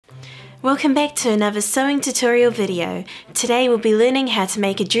Welcome back to another sewing tutorial video. Today we'll be learning how to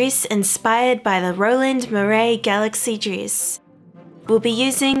make a dress inspired by the Roland Murray Galaxy dress. We'll be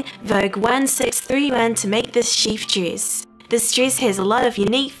using Vogue 1631 to make this sheath dress. This dress has a lot of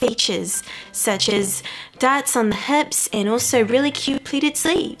unique features, such as darts on the hips and also really cute pleated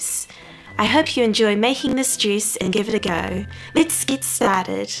sleeves. I hope you enjoy making this dress and give it a go. Let's get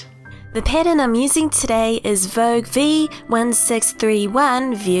started. The pattern I'm using today is Vogue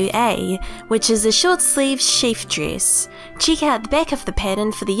V1631 View A, which is a short sleeve sheath dress. Check out the back of the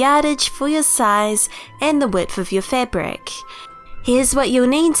pattern for the yardage for your size and the width of your fabric. Here's what you'll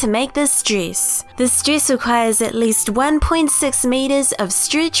need to make this dress. This dress requires at least 1.6 meters of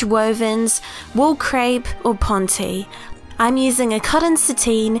stretch wovens, wool crepe or ponte. I'm using a cotton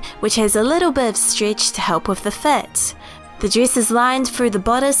sateen which has a little bit of stretch to help with the fit. The dress is lined through the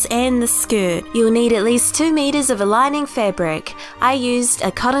bodice and the skirt. You'll need at least 2 meters of a lining fabric. I used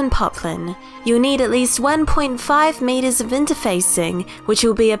a cotton poplin. You'll need at least 1.5 meters of interfacing, which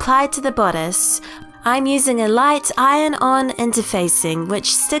will be applied to the bodice. I'm using a light iron-on interfacing,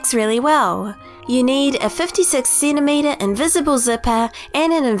 which sticks really well. You need a 56 centimeter invisible zipper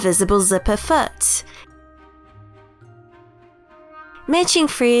and an invisible zipper foot, matching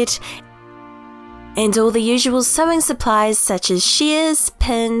thread, and all the usual sewing supplies such as shears,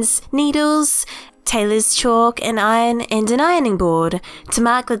 pins, needles, tailor's chalk, an iron and an ironing board. To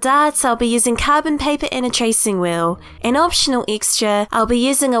mark the darts, I'll be using carbon paper and a tracing wheel. An optional extra, I'll be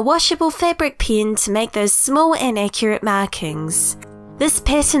using a washable fabric pen to make those small and accurate markings. This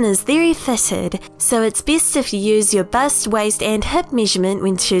pattern is very fitted, so it's best if you use your bust, waist and hip measurement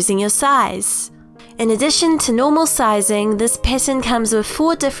when choosing your size. In addition to normal sizing, this pattern comes with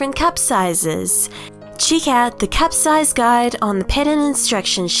 4 different cup sizes. Check out the cup size guide on the pattern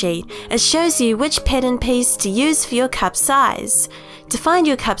instruction sheet. It shows you which pattern piece to use for your cup size. To find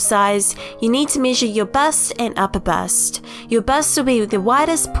your cup size, you need to measure your bust and upper bust. Your bust will be the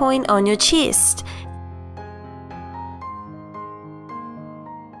widest point on your chest.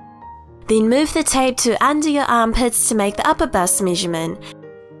 Then move the tape to under your armpits to make the upper bust measurement.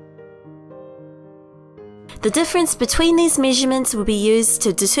 The difference between these measurements will be used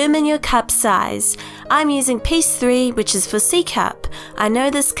to determine your cup size. I'm using piece 3, which is for C cup. I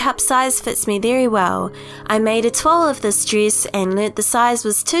know this cup size fits me very well. I made a twirl of this dress and learnt the size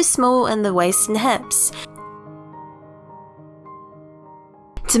was too small in the waist and hips.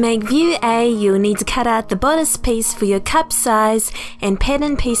 To make view A, you'll need to cut out the bodice piece for your cup size and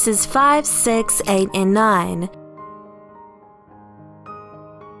pattern pieces 5, 6, 8 and 9.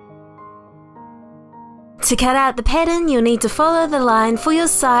 To cut out the pattern, you'll need to follow the line for your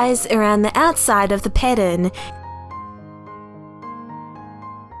size around the outside of the pattern.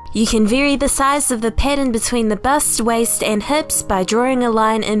 You can vary the size of the pattern between the bust, waist and hips by drawing a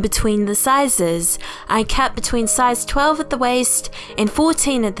line in between the sizes. I cut between size 12 at the waist and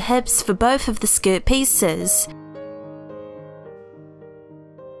 14 at the hips for both of the skirt pieces.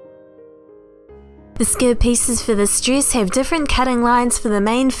 The skirt pieces for this dress have different cutting lines for the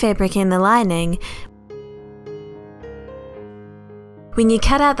main fabric and the lining. When you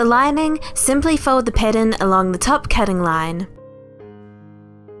cut out the lining, simply fold the pattern along the top cutting line.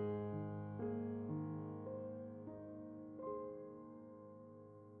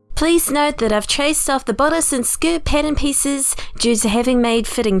 Please note that I've traced off the bodice and skirt pattern pieces due to having made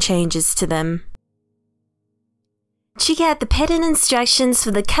fitting changes to them. Check out the pattern instructions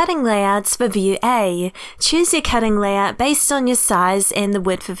for the cutting layouts for View A. Choose your cutting layout based on your size and the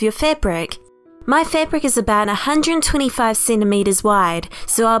width of your fabric. My fabric is about 125 centimeters wide,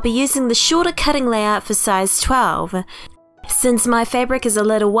 so I'll be using the shorter cutting layout for size 12. Since my fabric is a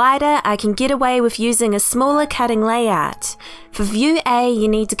little wider, I can get away with using a smaller cutting layout. For View A, you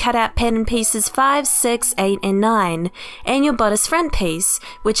need to cut out pattern pieces 5, 6, 8 and 9, and your bodice front piece,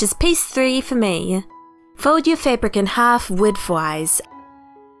 which is piece 3 for me. Fold your fabric in half widthwise.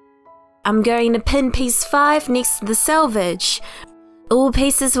 I'm going to pin piece 5 next to the selvage. All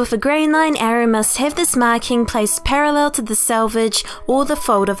pieces with a grain line arrow must have this marking placed parallel to the selvage or the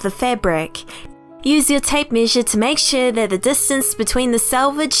fold of the fabric. Use your tape measure to make sure that the distance between the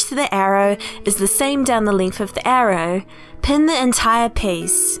selvage to the arrow is the same down the length of the arrow. Pin the entire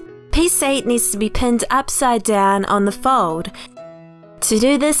piece. Piece 8 needs to be pinned upside down on the fold. To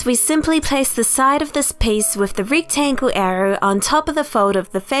do this, we simply place the side of this piece with the rectangle arrow on top of the fold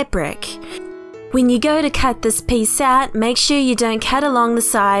of the fabric. When you go to cut this piece out, make sure you don't cut along the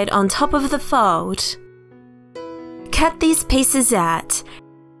side on top of the fold. Cut these pieces out.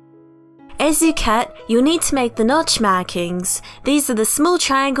 As you cut, you'll need to make the notch markings. These are the small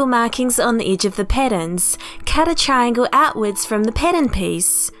triangle markings on the edge of the patterns. Cut a triangle outwards from the pattern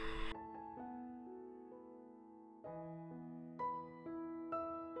piece.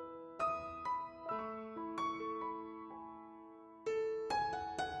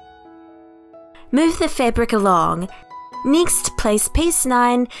 Move the fabric along. Next, place piece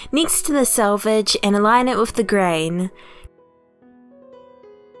 9 next to the selvage and align it with the grain.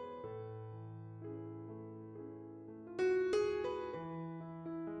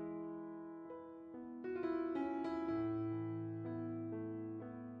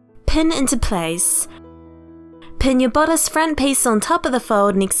 Pin into place. Pin your bodice front piece on top of the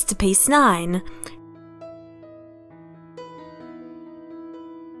fold next to piece 9.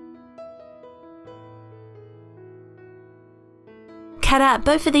 Cut out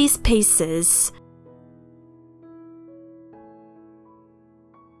both of these pieces.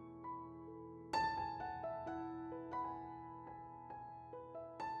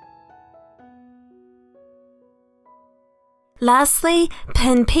 Lastly,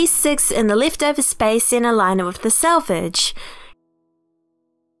 pin piece 6 in the leftover space and align it with the selvage.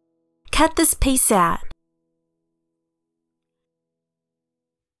 Cut this piece out.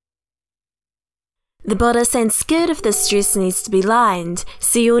 The bodice and skirt of this dress needs to be lined,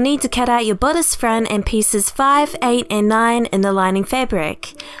 so you'll need to cut out your bodice front and pieces 5, 8 and 9 in the lining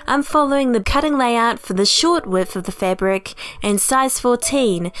fabric. I'm following the cutting layout for the short width of the fabric and size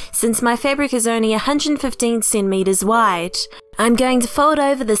 14, since my fabric is only 115 centimeters wide. I'm going to fold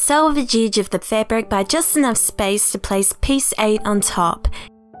over the selvage edge of the fabric by just enough space to place piece 8 on top.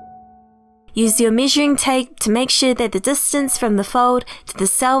 Use your measuring tape to make sure that the distance from the fold to the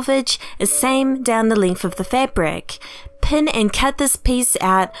selvage is same down the length of the fabric. Pin and cut this piece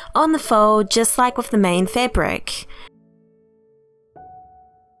out on the fold just like with the main fabric.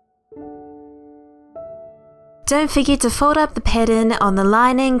 Don't forget to fold up the pattern on the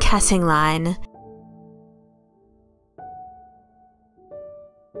lining cutting line.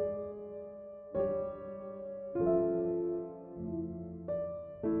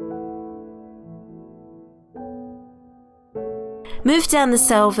 Move down the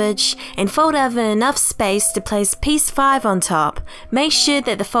selvage and fold over enough space to place piece 5 on top. Make sure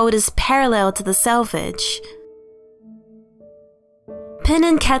that the fold is parallel to the selvage. Pin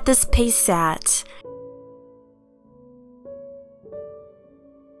and cut this piece out.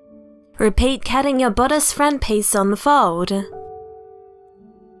 Repeat cutting your bodice front piece on the fold.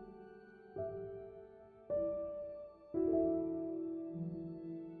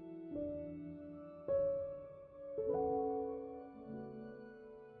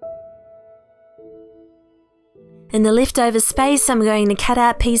 In the leftover space, I'm going to cut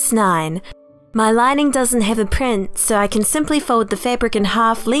out piece 9. My lining doesn't have a print, so I can simply fold the fabric in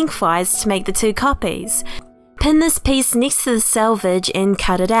half lengthwise to make the 2 copies. Pin this piece next to the selvage and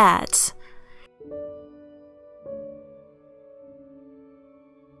cut it out.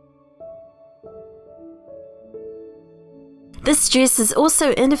 This dress is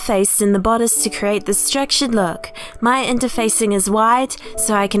also interfaced in the bodice to create the structured look. My interfacing is wide,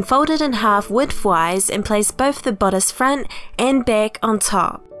 so I can fold it in half widthwise and place both the bodice front and back on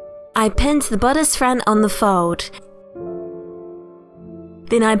top. I pinned the bodice front on the fold.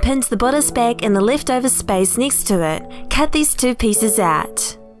 Then I pinned the bodice back in the leftover space next to it. Cut these 2 pieces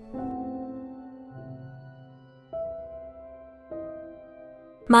out.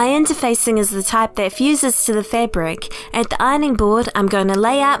 My interfacing is the type that fuses to the fabric. At the ironing board, I'm going to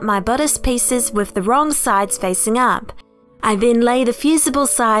lay out my bodice pieces with the wrong sides facing up. I then lay the fusible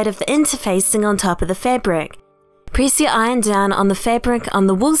side of the interfacing on top of the fabric. Press your iron down on the fabric on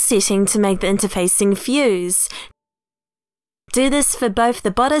the wool setting to make the interfacing fuse. Do this for both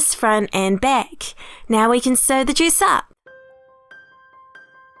the bodice front and back. Now we can sew the dress up.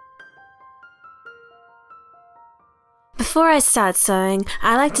 Before I start sewing,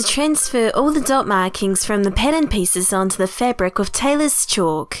 I like to transfer all the dot markings from the pattern pieces onto the fabric with tailor's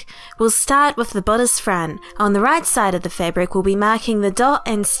chalk. We'll start with the bodice front. On the right side of the fabric we'll be marking the dot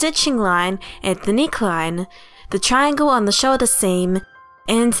and stitching line at the neckline, the triangle on the shoulder seam,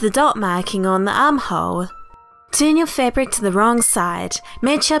 and the dot marking on the armhole. Turn your fabric to the wrong side.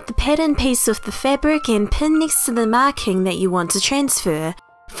 Match up the pattern piece with the fabric and pin next to the marking that you want to transfer.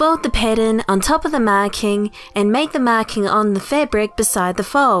 Fold the pattern on top of the marking and make the marking on the fabric beside the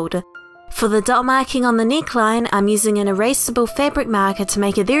fold. For the dot marking on the neckline, I'm using an erasable fabric marker to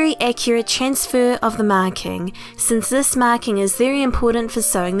make a very accurate transfer of the marking, since this marking is very important for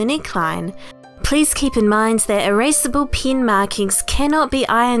sewing the neckline. Please keep in mind that erasable pen markings cannot be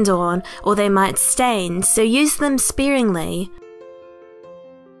ironed on or they might stain, so use them sparingly.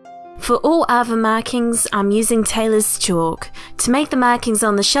 For all other markings, I'm using tailor's chalk. To make the markings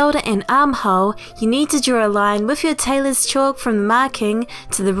on the shoulder and armhole, you need to draw a line with your tailor's chalk from the marking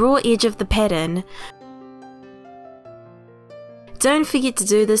to the raw edge of the pattern. Don't forget to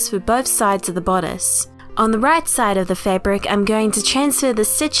do this for both sides of the bodice. On the right side of the fabric, I'm going to transfer the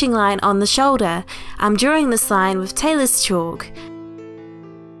stitching line on the shoulder. I'm drawing this line with tailor's chalk.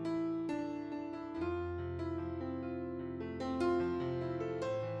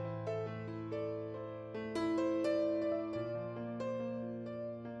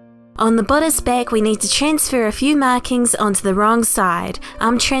 On the bodice back, we need to transfer a few markings onto the wrong side.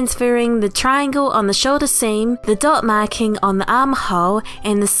 I'm transferring the triangle on the shoulder seam, the dot marking on the armhole,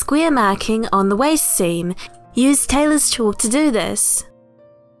 and the square marking on the waist seam. Use tailor's chalk to do this.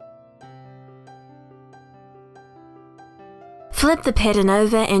 Flip the pattern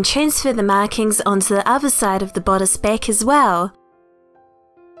over and transfer the markings onto the other side of the bodice back as well.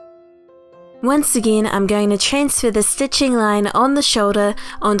 Once again, I'm going to transfer the stitching line on the shoulder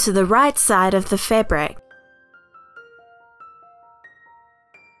onto the right side of the fabric.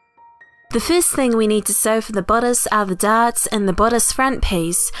 The first thing we need to sew for the bodice are the darts and the bodice front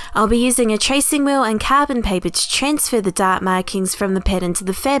piece. I'll be using a tracing wheel and carbon paper to transfer the dart markings from the pattern to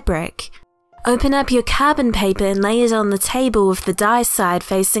the fabric. Open up your carbon paper and lay it on the table with the die side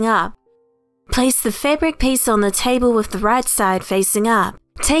facing up. Place the fabric piece on the table with the right side facing up.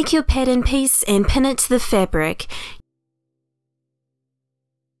 Take your pattern piece and pin it to the fabric.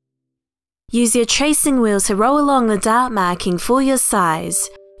 Use your tracing wheel to roll along the dart marking for your size.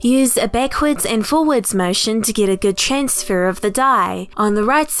 Use a backwards and forwards motion to get a good transfer of the die. On the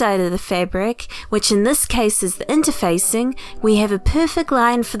right side of the fabric, which in this case is the interfacing, we have a perfect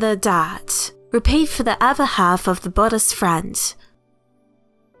line for the dart. Repeat for the other half of the bodice front.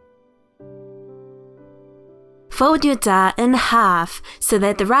 Fold your dart in half so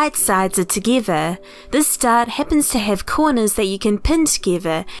that the right sides are together. This dart happens to have corners that you can pin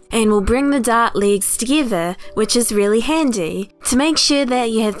together and will bring the dart legs together, which is really handy. To make sure that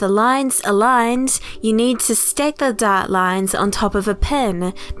you have the lines aligned, you need to stack the dart lines on top of a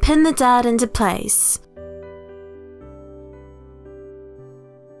pin. Pin the dart into place.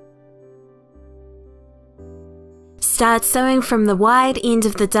 Start sewing from the wide end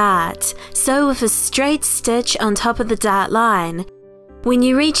of the dart. Sew with a straight stitch on top of the dart line. When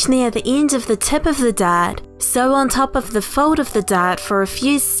you reach near the end of the tip of the dart, sew on top of the fold of the dart for a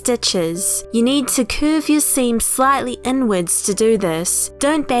few stitches. You need to curve your seam slightly inwards to do this.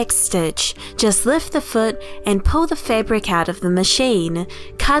 Don't backstitch, just lift the foot and pull the fabric out of the machine.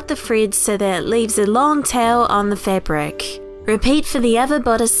 Cut the thread so that it leaves a long tail on the fabric. Repeat for the other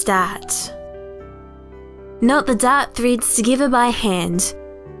bodice dart. Knot the dart threads together by hand.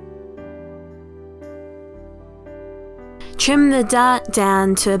 Trim the dart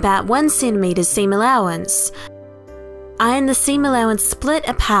down to about 1 cm seam allowance. Iron the seam allowance split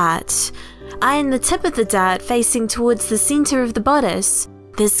apart. Iron the tip of the dart facing towards the center of the bodice.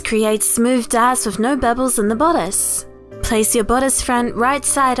 This creates smooth darts with no bubbles in the bodice. Place your bodice front right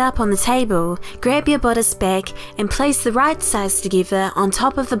side up on the table, grab your bodice back and place the right sides together on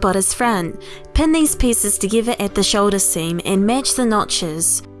top of the bodice front. Pin these pieces together at the shoulder seam and match the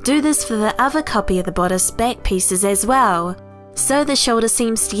notches. Do this for the other copy of the bodice back pieces as well. Sew the shoulder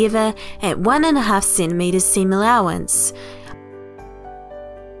seams together at 1.5 cm seam allowance.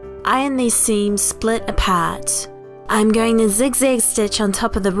 Iron these seams split apart. I'm going to zigzag stitch on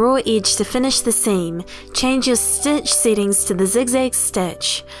top of the raw edge to finish the seam. Change your stitch settings to the zigzag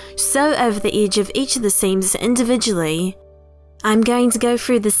stitch. Sew over the edge of each of the seams individually. I'm going to go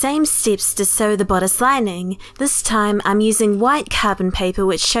through the same steps to sew the bodice lining. This time I'm using white carbon paper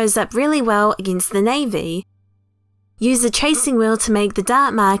which shows up really well against the navy. Use a tracing wheel to make the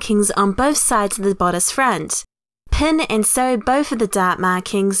dart markings on both sides of the bodice front. Pin and sew both of the dart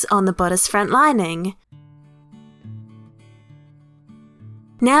markings on the bodice front lining.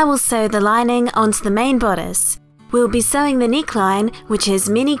 Now we'll sew the lining onto the main bodice. We'll be sewing the neckline, which has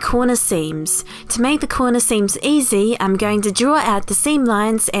many corner seams. To make the corner seams easy, I'm going to draw out the seam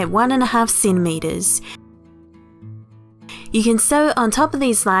lines at 1.5 cm. You can sew on top of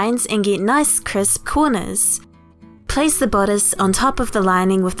these lines and get nice crisp corners. Place the bodice on top of the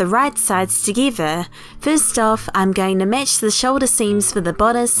lining with the right sides together. First off, I'm going to match the shoulder seams for the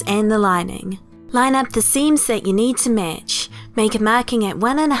bodice and the lining. Line up the seams that you need to match. Make a marking at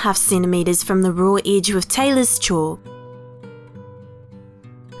 1.5 cm from the raw edge with tailor's chalk.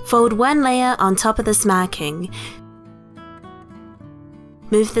 Fold one layer on top of this marking.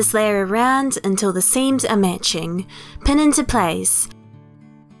 Move this layer around until the seams are matching. Pin into place.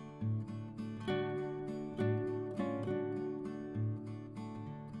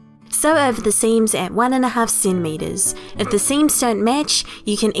 Sew over the seams at 1.5 cm. If the seams don't match,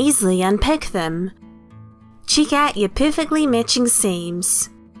 you can easily unpick them. Check out your perfectly matching seams.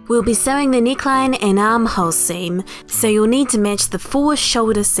 We'll be sewing the neckline and armhole seam, so you'll need to match the 4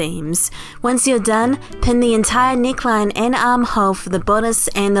 shoulder seams. Once you're done, pin the entire neckline and armhole for the bodice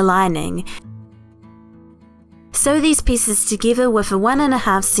and the lining. Sew these pieces together with a 1.5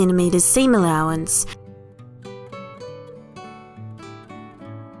 cm seam allowance.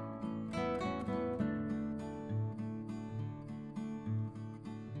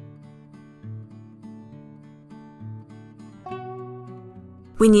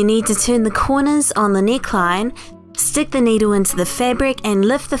 When you need to turn the corners on the neckline, stick the needle into the fabric and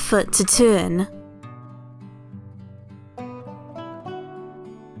lift the foot to turn.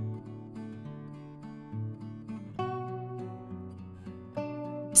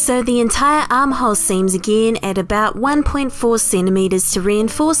 Sew the entire armhole seams again at about 1.4 cm to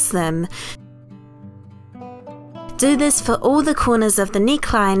reinforce them. Do this for all the corners of the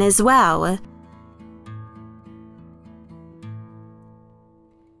neckline as well.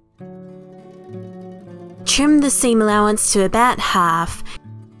 Trim the seam allowance to about half.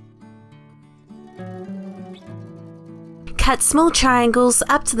 Cut small triangles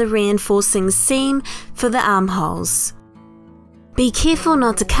up to the reinforcing seam for the armholes. Be careful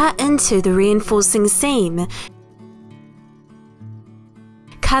not to cut into the reinforcing seam.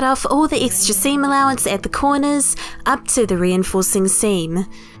 Cut off all the extra seam allowance at the corners up to the reinforcing seam.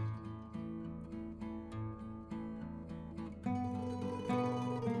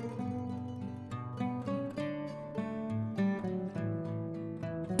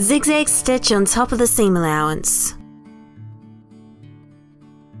 Zigzag stitch on top of the seam allowance.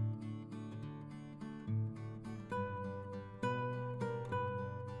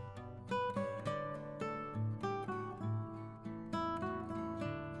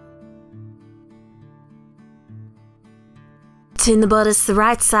 Turn the bodice the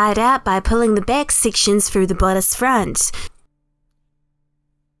right side out by pulling the back sections through the bodice front.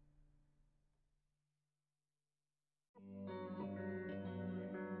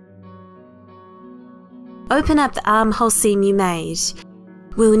 Open up the armhole seam you made.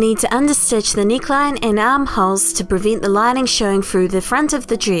 We'll need to understitch the neckline and armholes to prevent the lining showing through the front of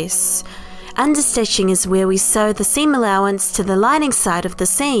the dress. Understitching is where we sew the seam allowance to the lining side of the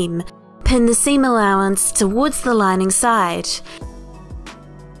seam. Pin the seam allowance towards the lining side.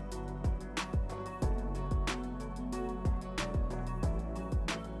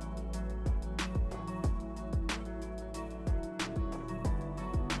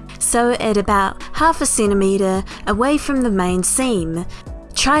 Sew at about 0.5 cm away from the main seam.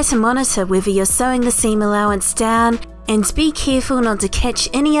 Try to monitor whether you're sewing the seam allowance down and be careful not to catch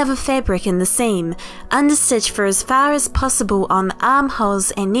any other fabric in the seam. Understitch for as far as possible on the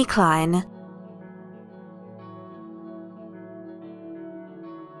armholes and neckline.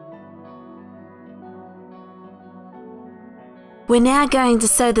 We're now going to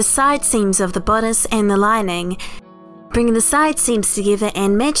sew the side seams of the bodice and the lining. Bring the side seams together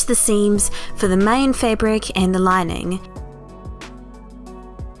and match the seams for the main fabric and the lining.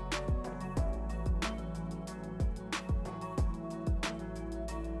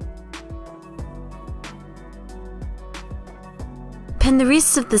 Pin the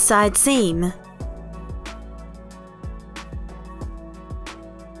rest of the side seam.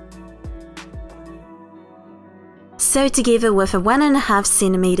 Sew together with a 1.5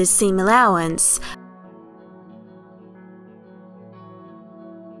 cm seam allowance.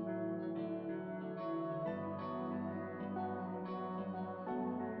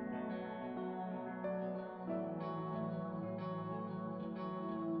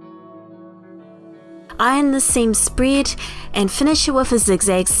 Iron the seam spread and finish it with a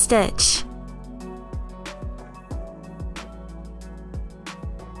zigzag stitch.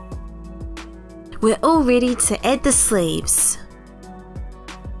 We're all ready to add the sleeves.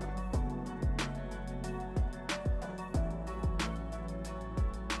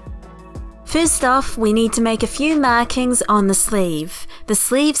 First off, we need to make a few markings on the sleeve. The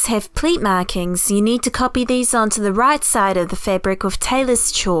sleeves have pleat markings. You need to copy these onto the right side of the fabric with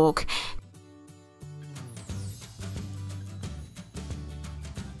tailor's chalk.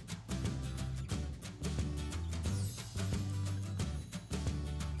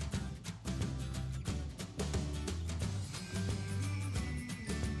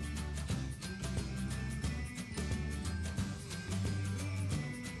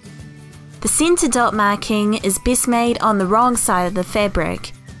 The centre dot marking is best made on the wrong side of the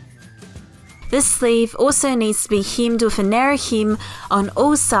fabric. This sleeve also needs to be hemmed with a narrow hem on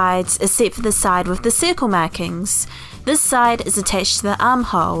all sides except for the side with the circle markings. This side is attached to the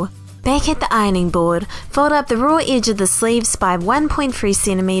armhole. Back at the ironing board, fold up the raw edge of the sleeves by 1.3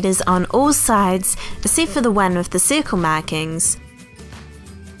 cm on all sides except for the one with the circle markings.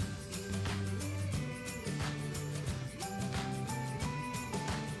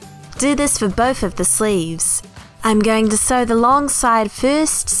 Do this for both of the sleeves. I'm going to sew the long side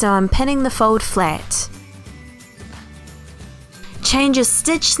first, so I'm pinning the fold flat. Change your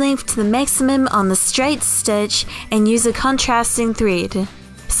stitch length to the maximum on the straight stitch and use a contrasting thread.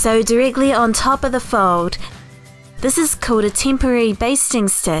 Sew directly on top of the fold. This is called a temporary basting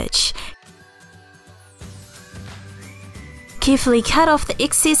stitch. Carefully cut off the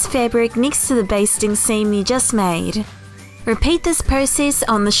excess fabric next to the basting seam you just made. Repeat this process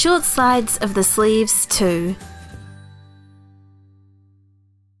on the short sides of the sleeves too.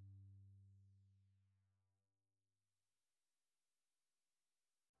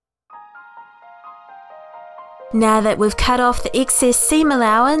 Now that we've cut off the excess seam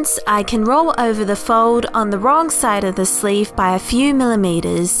allowance, I can roll over the fold on the wrong side of the sleeve by a few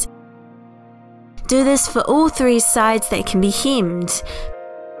millimeters. Do this for all three sides that can be hemmed.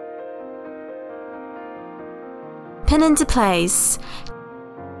 Pin into place.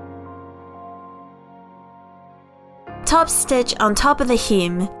 Top stitch on top of the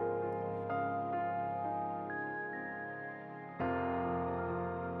hem.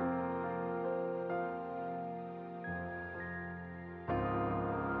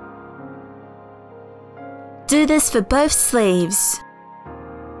 Do this for both sleeves.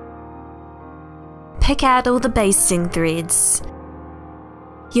 Pick out all the basting threads.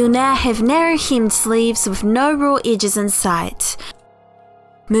 You'll now have narrow hemmed sleeves with no raw edges in sight.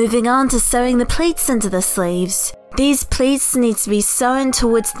 Moving on to sewing the pleats into the sleeves. These pleats need to be sewn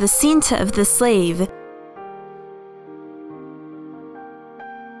towards the center of the sleeve.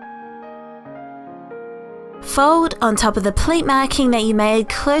 Fold on top of the pleat marking that you made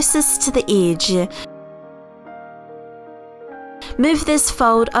closest to the edge. Move this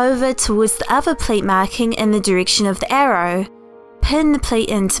fold over towards the other pleat marking in the direction of the arrow. Pin the pleat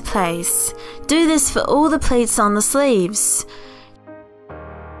into place. Do this for all the pleats on the sleeves.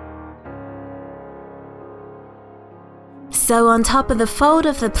 Sew on top of the fold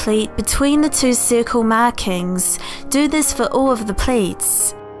of the pleat between the two circle markings. Do this for all of the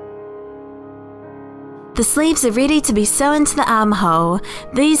pleats. The sleeves are ready to be sewn to the armhole.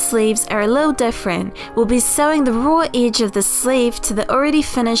 These sleeves are a little different. We'll be sewing the raw edge of the sleeve to the already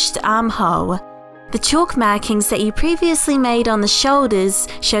finished armhole. The chalk markings that you previously made on the shoulders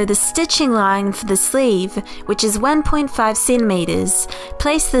show the stitching line for the sleeve, which is 1.5 centimeters.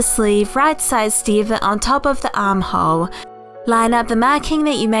 Place the sleeve right-sized together on top of the armhole. Line up the marking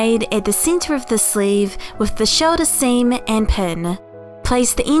that you made at the center of the sleeve with the shoulder seam and pin.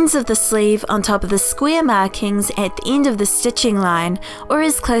 Place the ends of the sleeve on top of the square markings at the end of the stitching line, or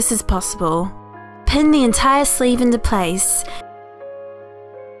as close as possible. Pin the entire sleeve into place.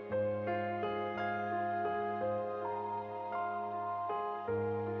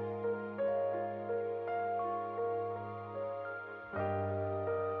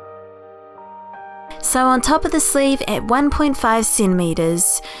 Sew on top of the sleeve at 1.5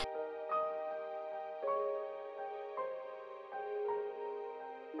 centimeters.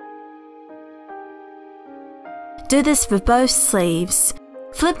 Do this for both sleeves.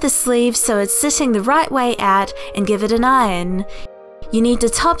 Flip the sleeve so it's sitting the right way out and give it an iron. You need to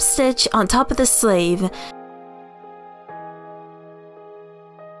top stitch on top of the sleeve.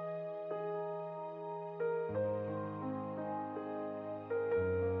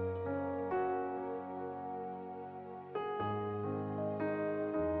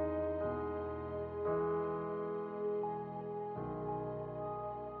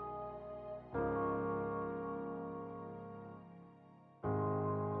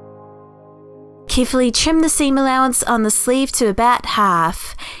 Carefully trim the seam allowance on the sleeve to about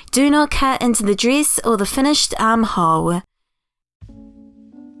half. Do not cut into the dress or the finished armhole.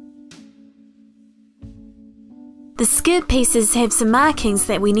 The skirt pieces have some markings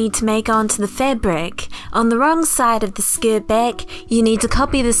that we need to make onto the fabric. On the wrong side of the skirt back, you need to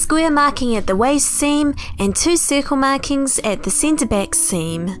copy the square marking at the waist seam and 2 circle markings at the centre back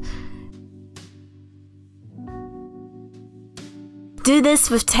seam. Do this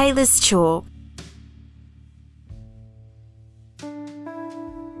with tailor's chalk.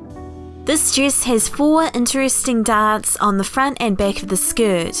 This dress has 4 interesting darts on the front and back of the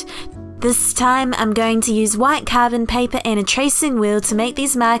skirt. This time I'm going to use white carbon paper and a tracing wheel to make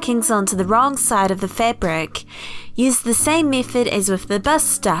these markings onto the wrong side of the fabric. Use the same method as with the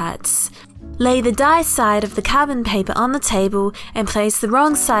bust darts. Lay the die side of the carbon paper on the table and place the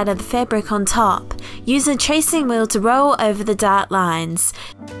wrong side of the fabric on top. Use a tracing wheel to roll over the dart lines.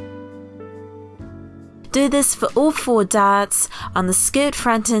 Do this for all 4 darts on the skirt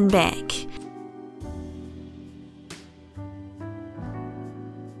front and back.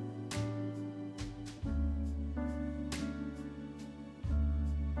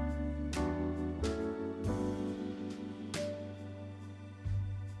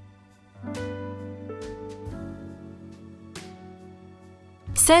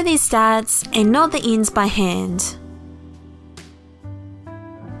 Sew these darts and knot the ends by hand.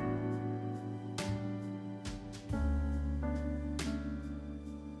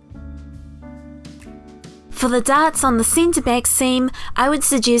 For the darts on the centre back seam, I would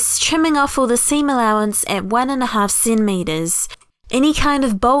suggest trimming off all the seam allowance at 1.5 centimeters. Any kind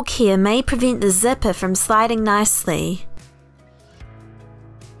of bulk here may prevent the zipper from sliding nicely.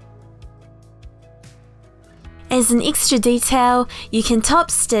 As an extra detail, you can top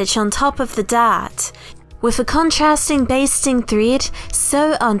stitch on top of the dart. With a contrasting basting thread,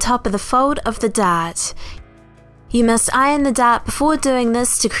 sew on top of the fold of the dart. You must iron the dart before doing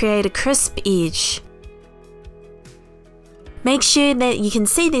this to create a crisp edge. Make sure that you can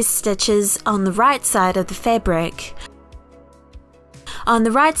see these stitches on the right side of the fabric. On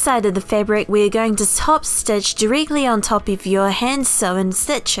the right side of the fabric, we are going to top stitch directly on top of your hand sewn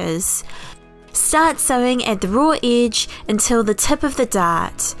stitches. Start sewing at the raw edge until the tip of the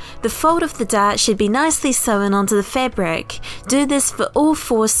dart. The fold of the dart should be nicely sewn onto the fabric. Do this for all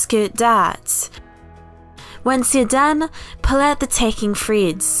 4 skirt darts. Once you're done, pull out the tacking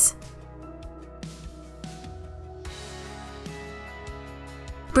threads.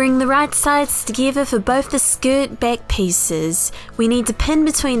 Bring the right sides together for both the skirt back pieces. We need to pin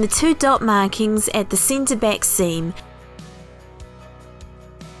between the 2 dot markings at the centre back seam.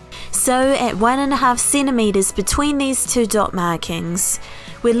 Sew at 1.5 centimeters between these 2 dot markings.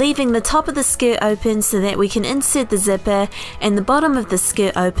 We're leaving the top of the skirt open so that we can insert the zipper and the bottom of the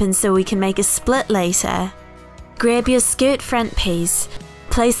skirt open so we can make a split later. Grab your skirt front piece.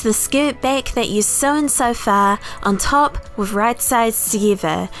 Place the skirt back that you've sewn so far on top with right sides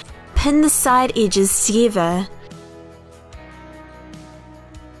together. Pin the side edges together.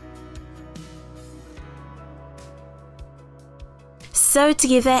 Sew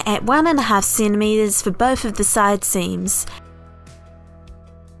together at 1.5 centimeters for both of the side seams.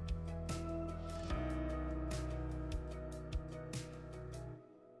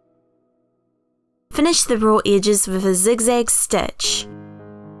 Finish the raw edges with a zigzag stitch.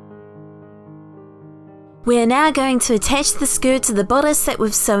 We are now going to attach the skirt to the bodice that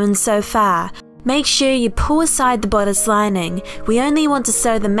we've sewn so far. Make sure you pull aside the bodice lining. We only want to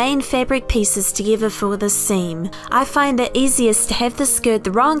sew the main fabric pieces together for this seam. I find it easiest to have the skirt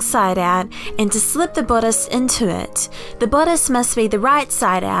the wrong side out and to slip the bodice into it. The bodice must be the right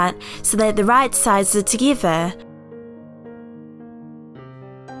side out so that the right sides are together.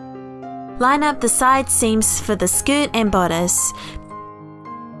 Line up the side seams for the skirt and bodice.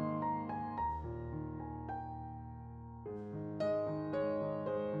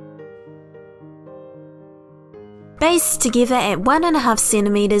 Baste together at 1.5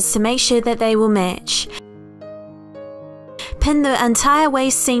 centimeters to make sure that they will match. Pin the entire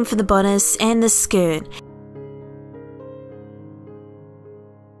waist seam for the bodice and the skirt.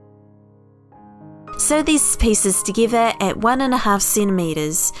 Sew these pieces together at 1.5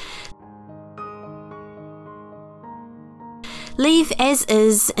 centimeters. Leave as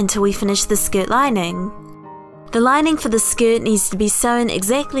is until we finish the skirt lining. The lining for the skirt needs to be sewn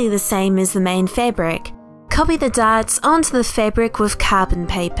exactly the same as the main fabric. Copy the darts onto the fabric with carbon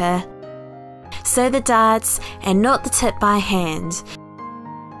paper. Sew the darts and knot the tip by hand.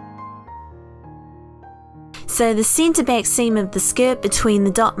 Sew the centre back seam of the skirt between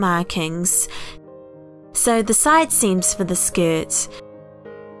the dot markings. Sew the side seams for the skirt.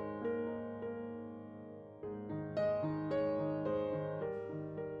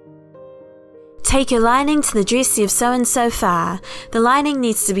 Take your lining to the dress you've sewn so far. The lining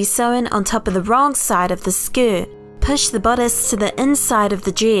needs to be sewn on top of the wrong side of the skirt. Push the bodice to the inside of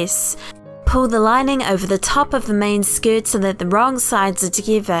the dress. Pull the lining over the top of the main skirt so that the wrong sides are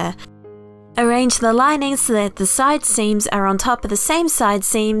together. Arrange the lining so that the side seams are on top of the same side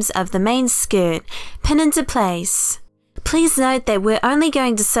seams of the main skirt. Pin into place. Please note that we're only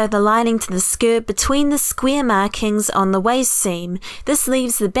going to sew the lining to the skirt between the square markings on the waist seam. This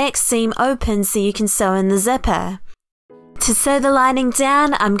leaves the back seam open so you can sew in the zipper. To sew the lining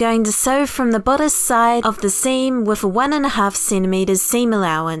down, I'm going to sew from the bodice side of the seam with a 1.5 centimeters seam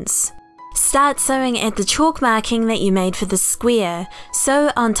allowance. Start sewing at the chalk marking that you made for the square.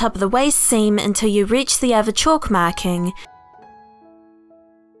 Sew on top of the waist seam until you reach the other chalk marking.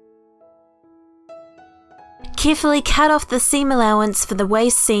 Carefully cut off the seam allowance for the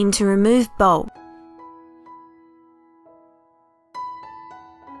waist seam to remove bulk.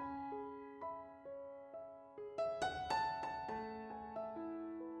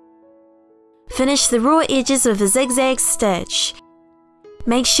 Finish the raw edges with a zigzag stitch.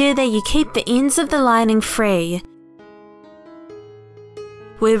 Make sure that you keep the ends of the lining free.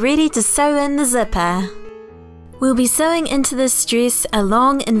 We're ready to sew in the zipper. We'll be sewing into this dress a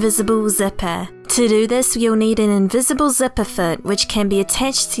long invisible zipper. To do this, you'll need an invisible zipper foot which can be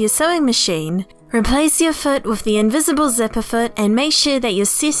attached to your sewing machine. Replace your foot with the invisible zipper foot and make sure that your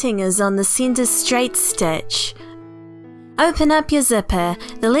setting is on the center straight stitch. Open up your zipper.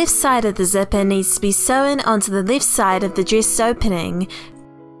 The left side of the zipper needs to be sewn onto the left side of the dress opening.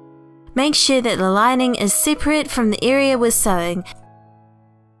 Make sure that the lining is separate from the area we're sewing.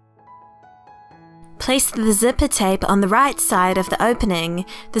 Place the zipper tape on the right side of the opening.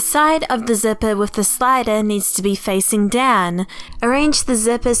 The side of the zipper with the slider needs to be facing down. Arrange the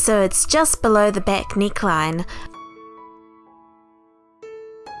zipper so it's just below the back neckline.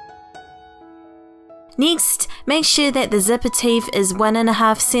 Next, make sure that the zipper teeth is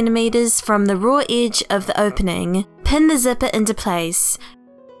 1.5 centimeters from the raw edge of the opening. Pin the zipper into place.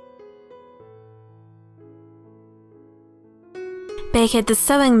 Back at the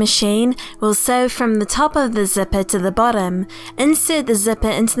sewing machine, we'll sew from the top of the zipper to the bottom. Insert the zipper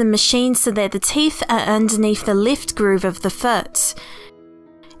into the machine so that the teeth are underneath the left groove of the foot.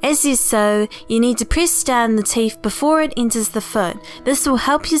 As you sew, you need to press down the teeth before it enters the foot. This will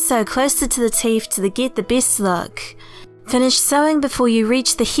help you sew closer to the teeth to get the best look. Finish sewing before you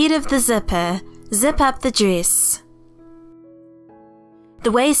reach the head of the zipper. Zip up the dress.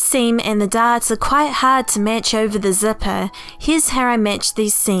 The waist seam and the darts are quite hard to match over the zipper. Here's how I match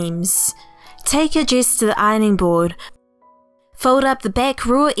these seams. Take your dress to the ironing board. Fold up the back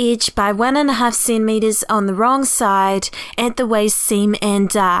raw edge by 1.5 centimeters on the wrong side at the waist seam and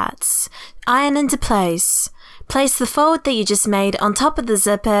darts. Iron into place. Place the fold that you just made on top of the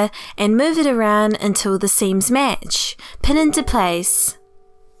zipper and move it around until the seams match. Pin into place.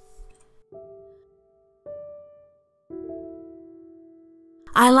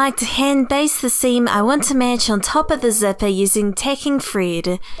 I like to hand baste the seam I want to match on top of the zipper using tacking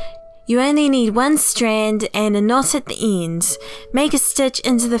thread. You only need one strand and a knot at the end. Make a stitch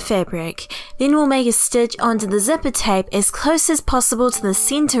into the fabric. Then we'll make a stitch onto the zipper tape as close as possible to the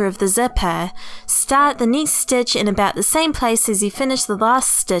center of the zipper. Start the next stitch in about the same place as you finish the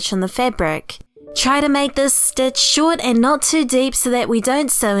last stitch on the fabric. Try to make this stitch short and not too deep so that we don't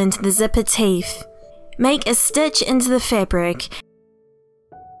sew into the zipper teeth. Make a stitch into the fabric.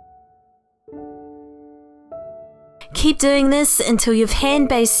 Keep doing this until you've hand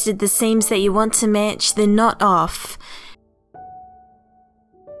basted the seams that you want to match, then knot off.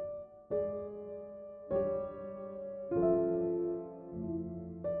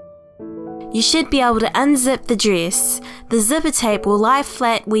 You should be able to unzip the dress. The zipper tape will lie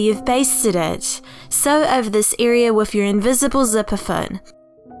flat where you've basted it. Sew over this area with your invisible zipper foot.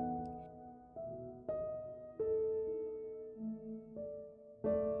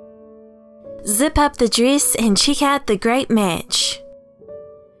 Zip up the dress and check out the great match.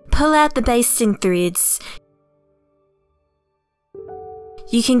 Pull out the basting threads.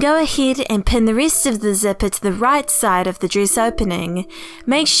 You can go ahead and pin the rest of the zipper to the right side of the dress opening.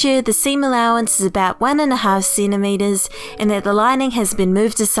 Make sure the seam allowance is about 1.5 centimeters and that the lining has been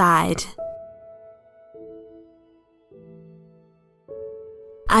moved aside.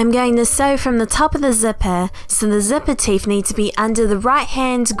 I'm going to sew from the top of the zipper, so the zipper teeth need to be under the right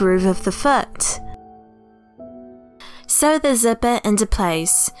hand groove of the foot. Sew the zipper into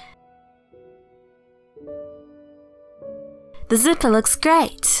place. The zipper looks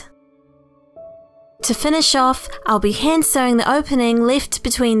great. To finish off, I'll be hand sewing the opening left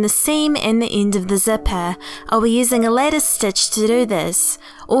between the seam and the end of the zipper. I'll be using a lattice stitch to do this.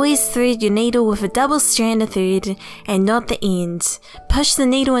 Always thread your needle with a double strand of thread and knot the end. Push the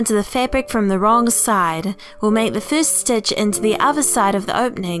needle into the fabric from the wrong side. We'll make the first stitch into the other side of the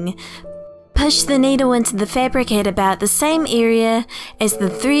opening. Push the needle into the fabric at about the same area as the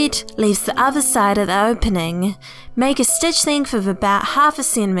thread leaves the other side of the opening. Make a stitch length of about 0.5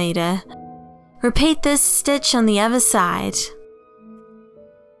 centimeter. Repeat this stitch on the other side.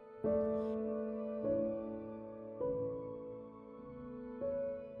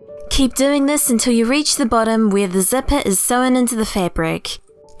 Keep doing this until you reach the bottom where the zipper is sewn into the fabric.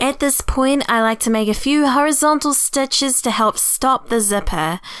 At this point, I like to make a few horizontal stitches to help stop the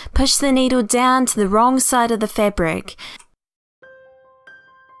zipper. Push the needle down to the wrong side of the fabric.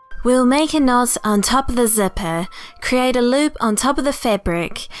 We'll make a knot on top of the zipper. Create a loop on top of the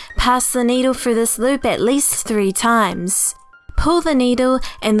fabric. Pass the needle through this loop at least 3 times. Pull the needle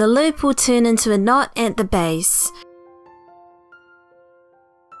and the loop will turn into a knot at the base.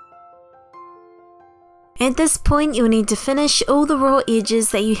 At this point, you'll need to finish all the raw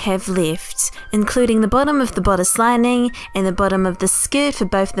edges that you have left, including the bottom of the bodice lining and the bottom of the skirt for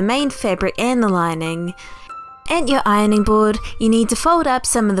both the main fabric and the lining. At your ironing board, you need to fold up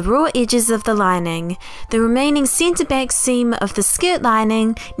some of the raw edges of the lining. The remaining centre back seam of the skirt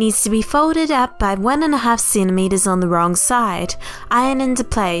lining needs to be folded up by 1.5 centimeters on the wrong side. Iron into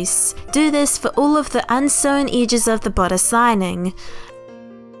place. Do this for all of the unsewn edges of the bodice lining.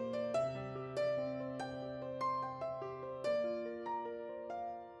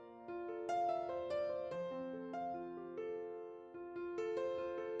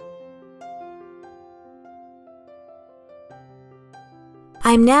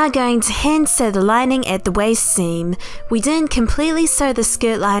 I'm now going to hand sew the lining at the waist seam. We didn't completely sew the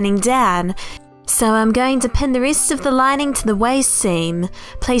skirt lining down, so I'm going to pin the rest of the lining to the waist seam.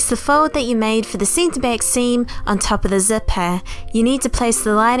 Place the fold that you made for the centre back seam on top of the zipper. You need to place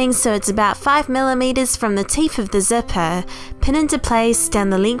the lining so it's about 5 millimeters from the teeth of the zipper. Pin into place down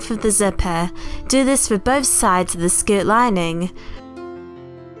the length of the zipper. Do this for both sides of the skirt lining.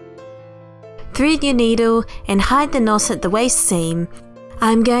 Thread your needle and hide the knot at the waist seam.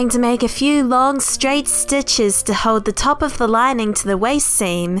 I'm going to make a few long straight stitches to hold the top of the lining to the waist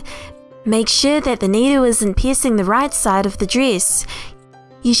seam. Make sure that the needle isn't piercing the right side of the dress.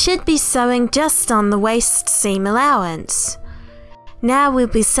 You should be sewing just on the waist seam allowance. Now we'll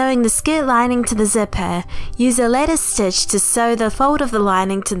be sewing the skirt lining to the zipper. Use a ladder stitch to sew the fold of the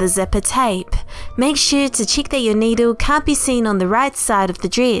lining to the zipper tape. Make sure to check that your needle can't be seen on the right side of the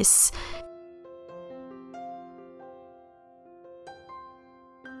dress.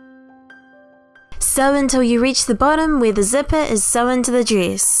 Sew until you reach the bottom where the zipper is sewn to the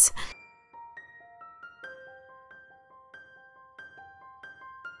dress.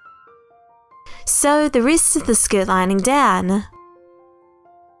 Sew the rest of the skirt lining down.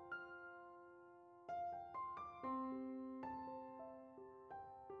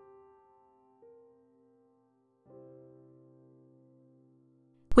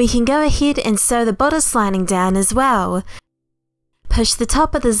 We can go ahead and sew the bodice lining down as well. Push the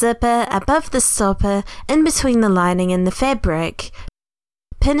top of the zipper above the stopper in between the lining and the fabric.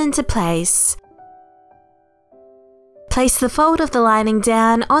 Pin into place. Place the fold of the lining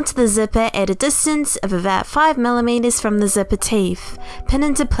down onto the zipper at a distance of about 5 millimeters from the zipper teeth. Pin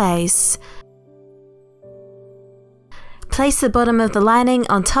into place. Place the bottom of the lining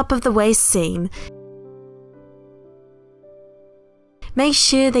on top of the waist seam. Make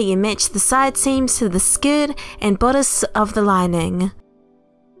sure that you match the side seams to the skirt and bodice of the lining.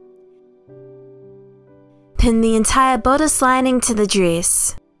 Pin the entire bodice lining to the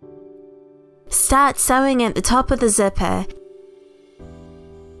dress. Start sewing at the top of the zipper.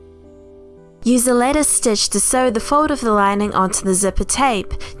 Use a ladder stitch to sew the fold of the lining onto the zipper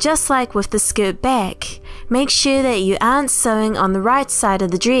tape, just like with the skirt back. Make sure that you aren't sewing on the right side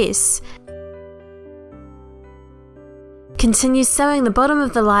of the dress. Continue sewing the bottom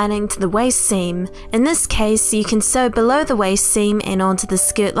of the lining to the waist seam. In this case, you can sew below the waist seam and onto the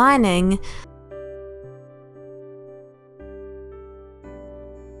skirt lining.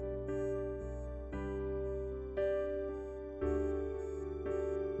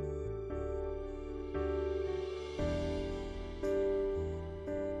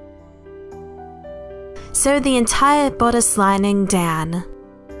 Sew the entire bodice lining down.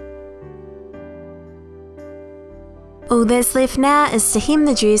 All that's left now is to hem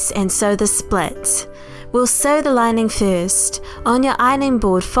the dress and sew the split. We'll sew the lining first. On your ironing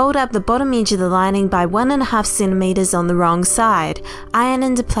board, fold up the bottom edge of the lining by 1.5 centimeters on the wrong side. Iron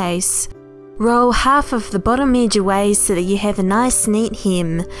into place. Roll half of the bottom edge away so that you have a nice neat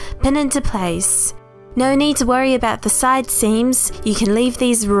hem. Pin into place. No need to worry about the side seams, you can leave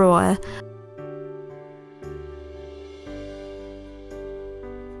these raw.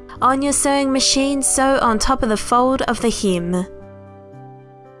 On your sewing machine, sew on top of the fold of the hem.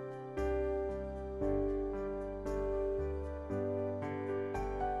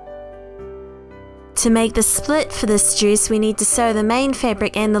 To make the split for this dress, we need to sew the main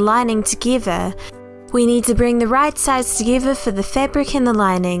fabric and the lining together. We need to bring the right sides together for the fabric and the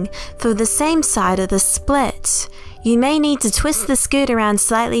lining, for the same side of the split. You may need to twist the skirt around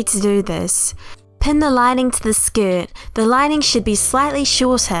slightly to do this. Pin the lining to the skirt. The lining should be slightly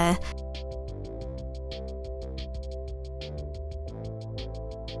shorter.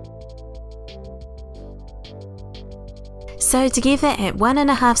 Sew together at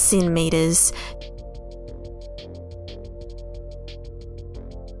 1.5 centimeters.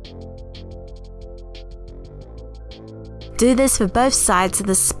 Do this for both sides of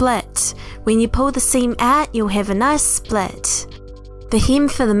the split. When you pull the seam out, you'll have a nice split. The hem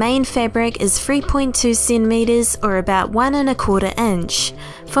for the main fabric is 3.2 centimeters or about 1.25 inch.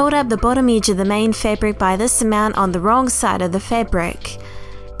 Fold up the bottom edge of the main fabric by this amount on the wrong side of the fabric.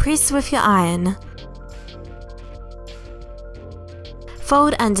 Press with your iron.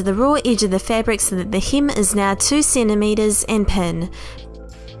 Fold under the raw edge of the fabric so that the hem is now 2 centimeters and pin.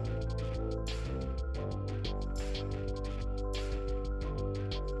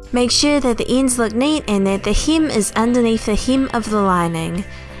 Make sure that the ends look neat and that the hem is underneath the hem of the lining.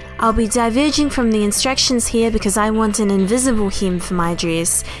 I'll be diverging from the instructions here because I want an invisible hem for my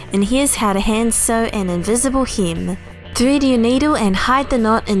dress, and here's how to hand sew an invisible hem. Thread your needle and hide the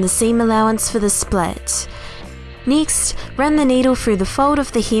knot in the seam allowance for the split. Next, run the needle through the fold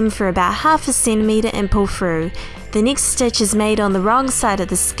of the hem for about half a centimeter and pull through. The next stitch is made on the wrong side of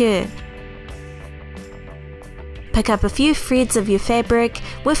the skirt. Pick up a few threads of your fabric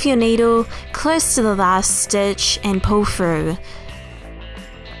with your needle close to the last stitch and pull through.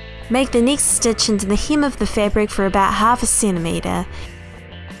 Make the next stitch into the hem of the fabric for about half a centimeter.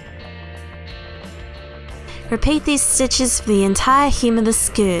 Repeat these stitches for the entire hem of the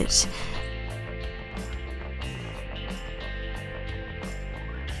skirt.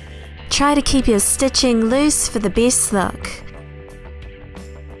 Try to keep your stitching loose for the best look.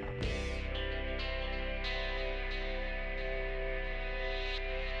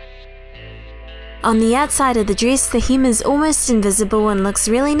 On the outside of the dress, the hem is almost invisible and looks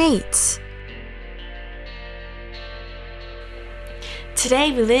really neat.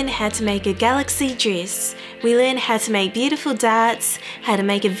 Today we learned how to make a galaxy dress. We learned how to make beautiful darts, how to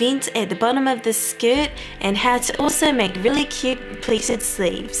make a vent at the bottom of the skirt, and how to also make really cute pleated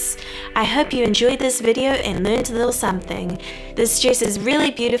sleeves. I hope you enjoyed this video and learned a little something. This dress is really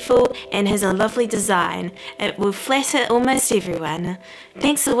beautiful and has a lovely design. It will flatter almost everyone.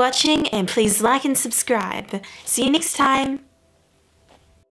 Thanks for watching and please like and subscribe. See you next time.